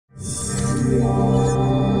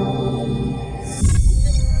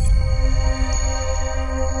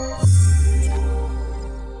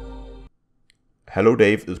Hello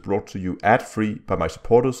Dave is brought to you ad-free by my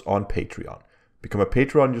supporters on Patreon. Become a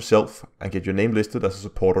Patreon yourself and get your name listed as a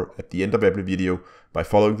supporter at the end of every video by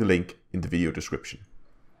following the link in the video description.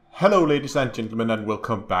 Hello ladies and gentlemen, and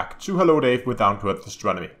welcome back to Hello Dave with Down to Earth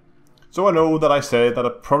Astronomy. So I know that I said that I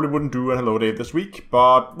probably wouldn't do a Hello Dave this week,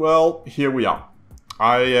 but well, here we are.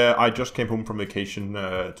 I just came home from vacation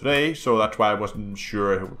today, so that's why I wasn't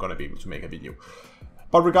sure I was going to be able to make a video.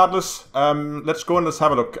 But regardless, let's go and let's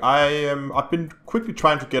have a look. I've been quickly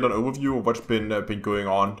trying to get an overview of what's been going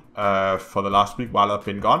on for the last week while I've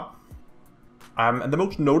been gone. And the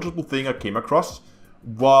most noticeable thing I came across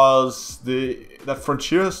was that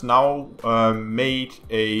Frontier has now made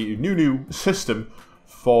a new system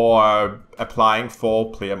for applying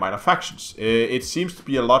for player minor factions. It seems to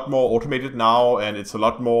be a lot more automated now, and it's a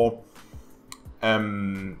lot more I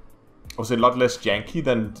would say a lot less janky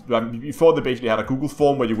than before. They basically had a Google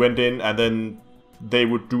form where you went in and then they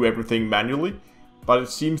would do everything manually. But it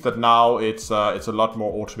seems that now it's a lot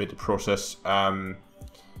more automated process,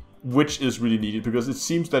 which is really needed, because it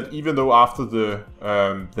seems that even though after the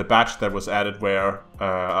batch that was added where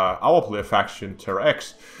our player faction Terra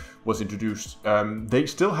X was introduced, they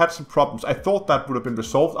still had some problems. I thought that would have been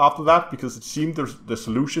resolved after that, because it seemed the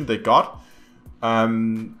solution they got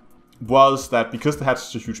was that because they had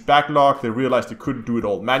such a huge backlog, they realized they couldn't do it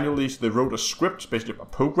all manually, so they wrote a script, basically a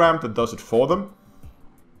program that does it for them.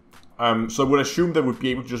 So I would assume they would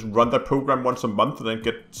be able to just run that program once a month and then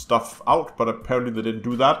get stuff out, but apparently they didn't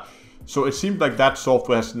do that. So it seems like that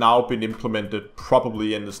software has now been implemented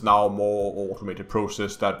probably, and is now a more automated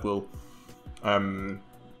process that will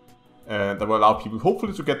allow people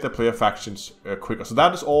hopefully to get their player factions quicker. So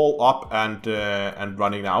that is all up and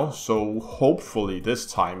running now. So hopefully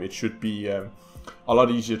this time it should be a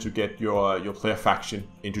lot easier to get your player faction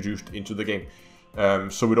introduced into the game.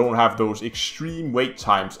 So we don't have those extreme wait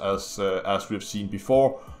times as we've seen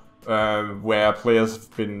before, where players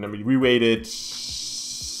have been. I mean, we waited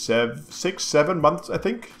 6-7 months, I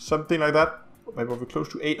think, something like that. Maybe we're close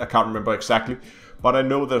to 8. I can't remember exactly. But I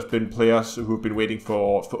know there's been players who have been waiting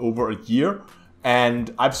for over a year.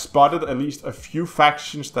 And I've spotted at least a few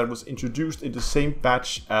factions that was introduced in the same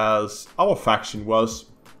batch as our faction was,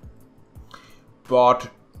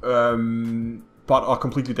 but are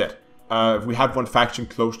completely dead. We had one faction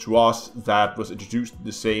close to us that was introduced in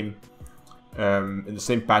the same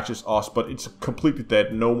batch as us, but it's completely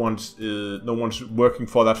dead. No one's working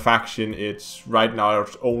for that faction. It's right now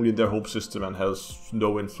it's only in their home system and has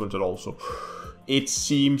no influence at all. So it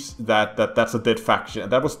seems that that's a dead faction,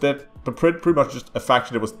 and that was dead, but pretty much just a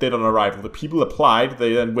faction that was dead on arrival. The people applied,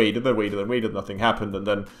 they then waited, nothing happened, and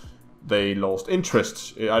then they lost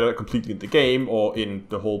interest, either completely in the game or in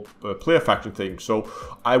the whole player faction thing. So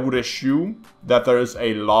I would assume that there is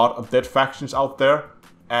a lot of dead factions out there,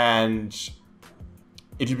 and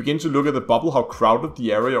if you begin to look at the bubble, how crowded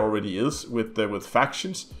the area already is with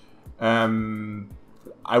factions,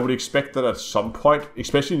 I would expect that at some point,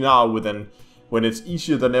 especially now when it's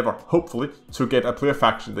easier than ever, hopefully, to get a player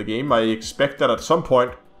faction in the game, I expect that at some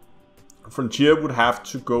point Frontier would have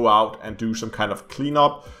to go out and do some kind of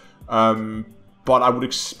cleanup. But I would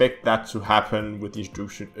expect that to happen with the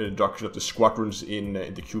introduction of the squadrons in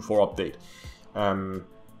the Q4 update.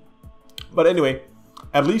 But anyway,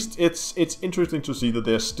 at least it's interesting to see that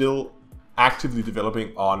they're still actively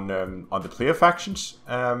developing on the player factions.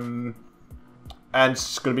 And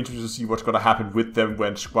it's going to be interesting to see what's going to happen with them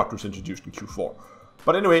when squadrons introduced in Q4.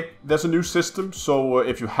 But anyway, there's a new system, so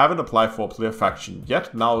if you haven't applied for a player faction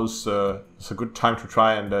yet, now is a good time to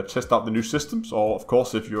try and test out the new systems. Or, of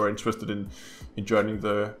course, if you're interested in joining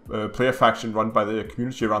the player faction run by the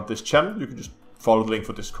community around this channel, you can just follow the link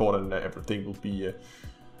for Discord, and everything will be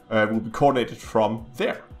coordinated from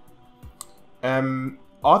there.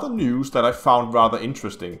 Other news that I found rather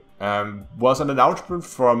interesting was an announcement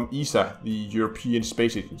from ESA, the European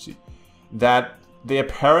Space Agency, that they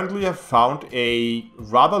apparently have found a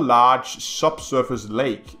rather large subsurface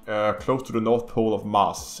lake close to the North Pole of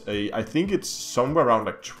Mars. I think it's somewhere around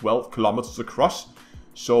like 12 kilometers across,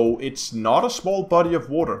 so it's not a small body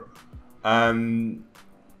of water.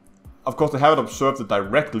 Of course, they haven't observed it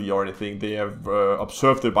directly or anything. They have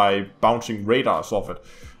observed it by bouncing radars off it.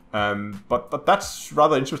 But that's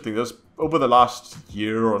rather interesting. There's over the last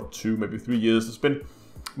year or two, maybe 3 years, there's been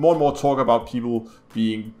more and more talk about people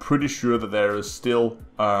being pretty sure that there is still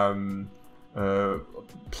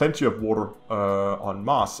plenty of water on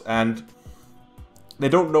Mars, and they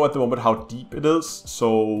don't know at the moment how deep it is.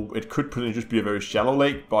 So it could potentially just be a very shallow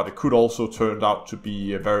lake, but it could also turn out to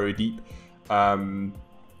be very deep. I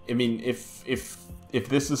mean, if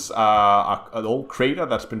this is an old crater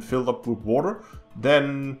that's been filled up with water,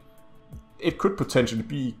 then it could potentially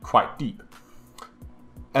be quite deep.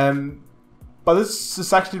 But this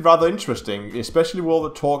is actually rather interesting, especially with all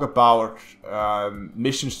the talk about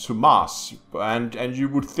missions to Mars. And you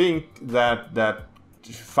would think that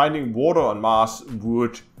finding water on Mars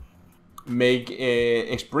would make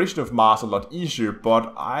exploration of Mars a lot easier,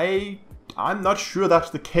 but I'm not sure that's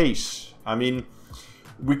the case. I mean,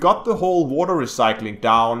 we got the whole water recycling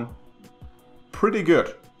down pretty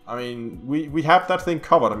good. I mean, we have that thing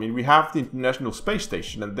covered. I mean, we have the International Space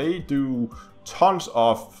Station, and they do tons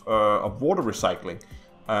of water recycling.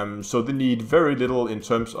 So they need very little in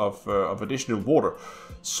terms of additional water.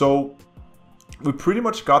 So we pretty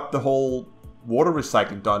much got the whole water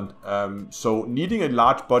recycling done. So needing a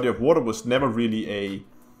large body of water was never really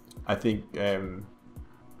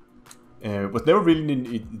was never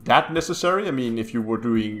really that necessary. I mean, if you were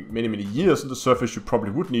doing many years on the surface, you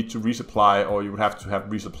probably would need to resupply, or you would have to have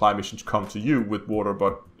resupply missions come to you with water.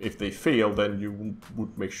 But if they fail, then you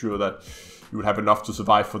would make sure that you would have enough to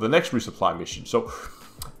survive for the next resupply mission. So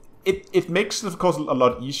it makes it, of course, a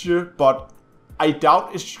lot easier, but I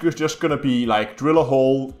doubt it's just going to be like drill a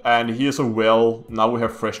hole and here's a well, now we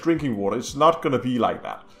have fresh drinking water. It's not going to be like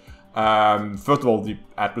that. First of all, the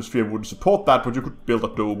atmosphere wouldn't support that, but you could build a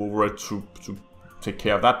dome over it to take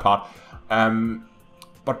care of that part.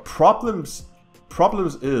 But problems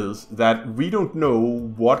is that we don't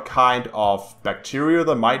know what kind of bacteria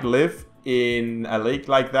that might live in a lake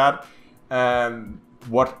like that.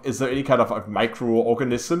 What is there any kind of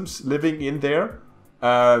microorganisms living in there?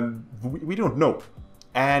 We don't know,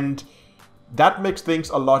 and that makes things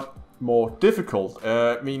a lot more difficult.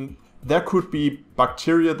 I mean, there could be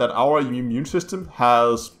bacteria that our immune system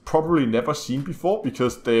has probably never seen before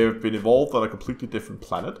because they've been evolved on a completely different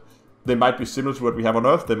planet. They might be similar to what we have on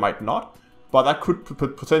Earth, they might not, but that could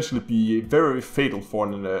potentially be very fatal for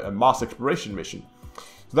a Mars exploration mission.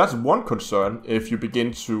 So that's one concern if you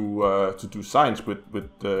begin to do science with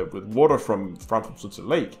water from such a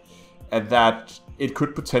lake, and that it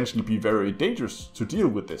could potentially be very dangerous to deal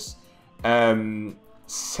with this.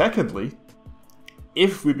 Secondly,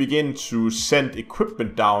 if we begin to send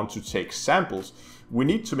equipment down to take samples, we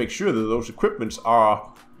need to make sure that those equipments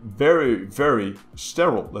are very, very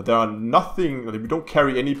sterile, that there are nothing, that we don't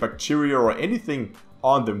carry any bacteria or anything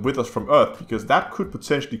on them with us from Earth, because that could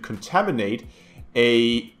potentially contaminate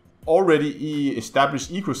a already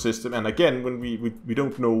established ecosystem. And again, when we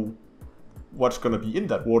don't know what's going to be in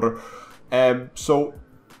that water, so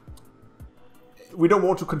we don't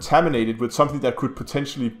want to contaminate it with something that could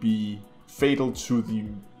potentially be fatal to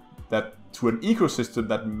an ecosystem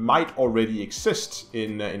that might already exist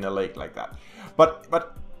in a lake like that.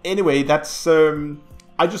 But anyway, that's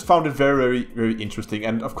I just found it very, very interesting.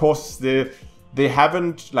 And of course, they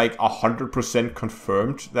haven't like 100%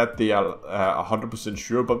 confirmed that they are 100%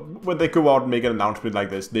 sure. But when they go out and make an announcement like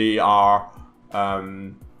this, they are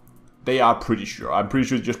pretty sure. I'm pretty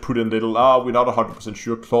sure they just put in a little, we're not 100%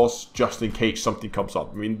 sure clause just in case something comes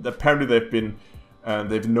up. I mean, apparently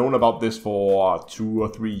they've known about this for 2 or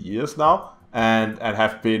 3 years now, and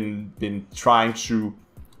have been trying to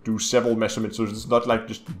do several measurements. So it's not like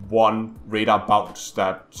just one radar bounce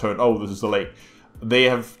that turned, oh, this is a lake. They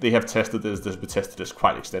have tested this. They've tested this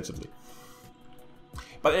quite extensively.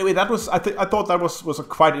 But anyway, that was I thought that was a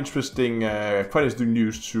quite interesting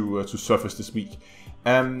news to surface this week.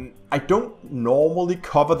 I don't normally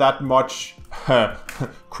cover that much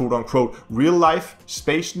quote unquote real life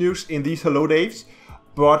space news in these Hello Daves,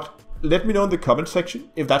 but let me know in the comment section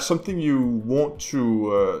if that's something you want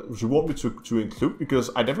me to include, because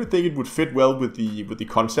I definitely think it would fit well with the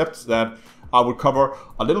concepts that I would cover.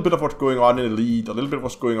 A little bit of what's going on in Elite, a little bit of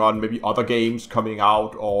what's going on, maybe other games coming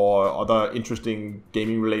out or other interesting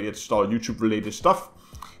gaming related or YouTube related stuff.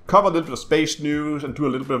 Cover a little bit of space news and do a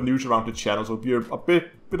little bit of news around the channel. So it'll be a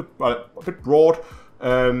bit broad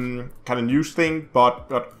kind of news thing,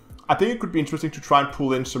 but I think it could be interesting to try and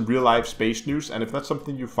pull in some real life space news. And if that's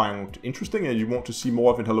something you find interesting and you want to see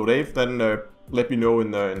more of in Hello Dave, then let me know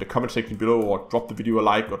in the comment section below, or drop the video a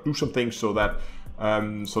like, or do something so that I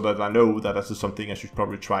know that this is something I should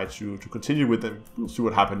probably try to continue with, and we'll see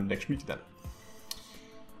what happens next week then.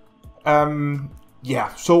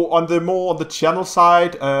 Yeah, so on the channel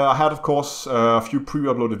side, I had, of course, a few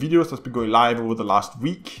pre-uploaded videos that's been going live over the last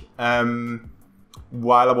week.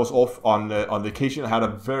 While I was off on vacation, I had a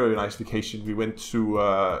very nice vacation. We went to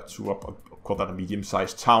call that a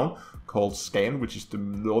medium-sized town called Skagen, which is the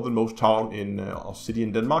northernmost town in our city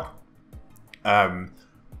in Denmark.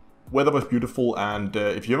 weather was beautiful, and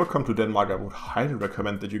if you ever come to Denmark, I would highly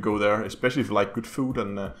recommend that you go there, especially if you like good food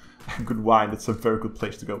and good wine. It's a very good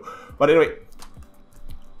place to go. But anyway,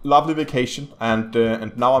 lovely vacation, and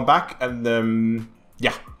now I'm back, and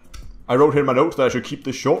yeah, I wrote here in my notes that I should keep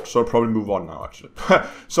this short, so I'll probably move on now, actually.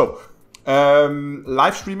 So,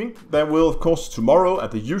 live streaming, there will, of course, tomorrow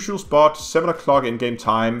at the usual spot, 7 o'clock in-game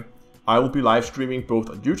time, I will be live streaming both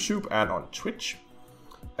on YouTube and on Twitch.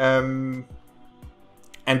 And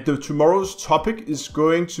tomorrow's topic is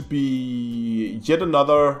going to be yet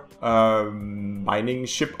another mining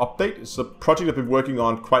ship update. It's a project I've been working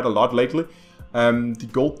on quite a lot lately. The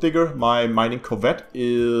Gold Digger, my mining corvette,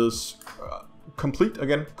 is complete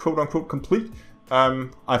again, quote unquote complete.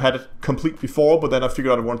 I've had it complete before, but then I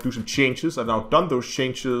figured out I want to do some changes. I've now done those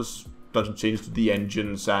changes, done some changes to the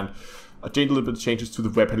engines, and I changed a little bit of changes to the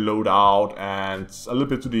weapon loadout and a little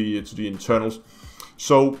bit to the internals.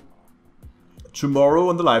 So tomorrow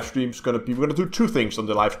on the live stream is we're gonna do two things on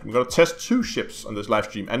the live stream. We're gonna test two ships on this live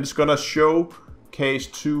stream, and it's gonna showcase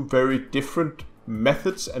two very different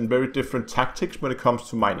methods and very different tactics when it comes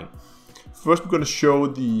to mining. First, we're gonna show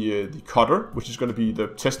the cutter, which is gonna be the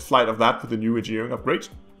test flight of that with the new engineering upgrades.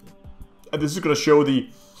 And this is gonna show the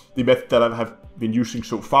method that I have been using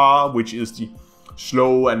so far, which is the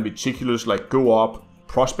slow and meticulous, like go up,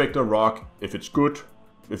 prospect a rock, if it's good,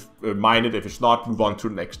 mine it, if it's not, move on to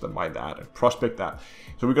the next and mine that and prospect that.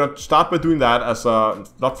 So we're gonna start by doing that as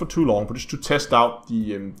not for too long, but just to test out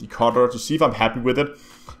the cutter to see if I'm happy with it.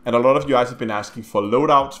 And a lot of you guys have been asking for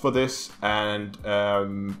loadouts for this, and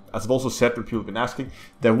as I've also said when people have been asking,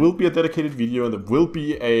 there will be a dedicated video and there will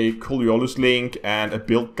be a Coriolis link and a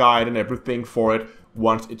build guide and everything for it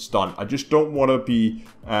once it's done. I just don't want to be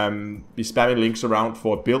spamming links around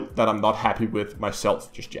for a build that I'm not happy with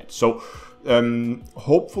myself just yet. So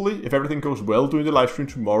hopefully, if everything goes well during the live stream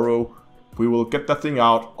tomorrow, we will get that thing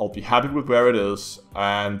out. I'll be happy with where it is,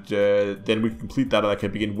 and then we can complete that and I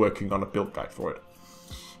can begin working on a build guide for it.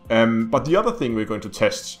 But the other thing we're going to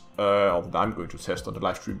test, or that I'm going to test on the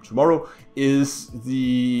live stream tomorrow, is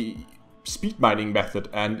the speed mining method,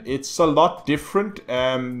 and it's a lot different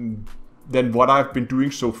than what I've been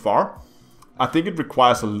doing so far. I think it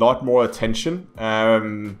requires a lot more attention,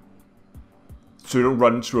 so you don't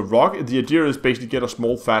run into a rock. The idea is basically get a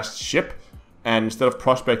small fast ship, and instead of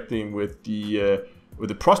prospecting with the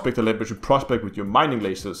prospector lens, you should prospect with your mining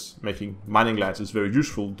lasers, making mining lances very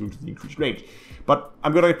useful due to the increased range. But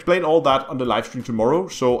I'm going to explain all that on the live stream tomorrow,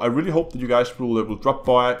 so I really hope that you guys will drop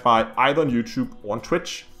by either on YouTube or on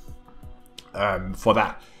Twitch for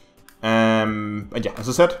that. And yeah, as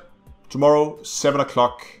I said, tomorrow 7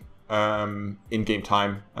 o'clock in-game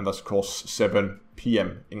time, and that's of course 7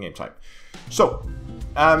 PM in-game time. So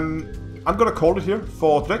I'm gonna call it here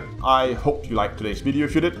for today. I hope you liked today's video.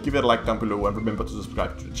 If you did, give it a like down below and remember to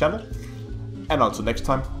subscribe to the channel. And until next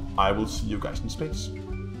time, I will see you guys in space.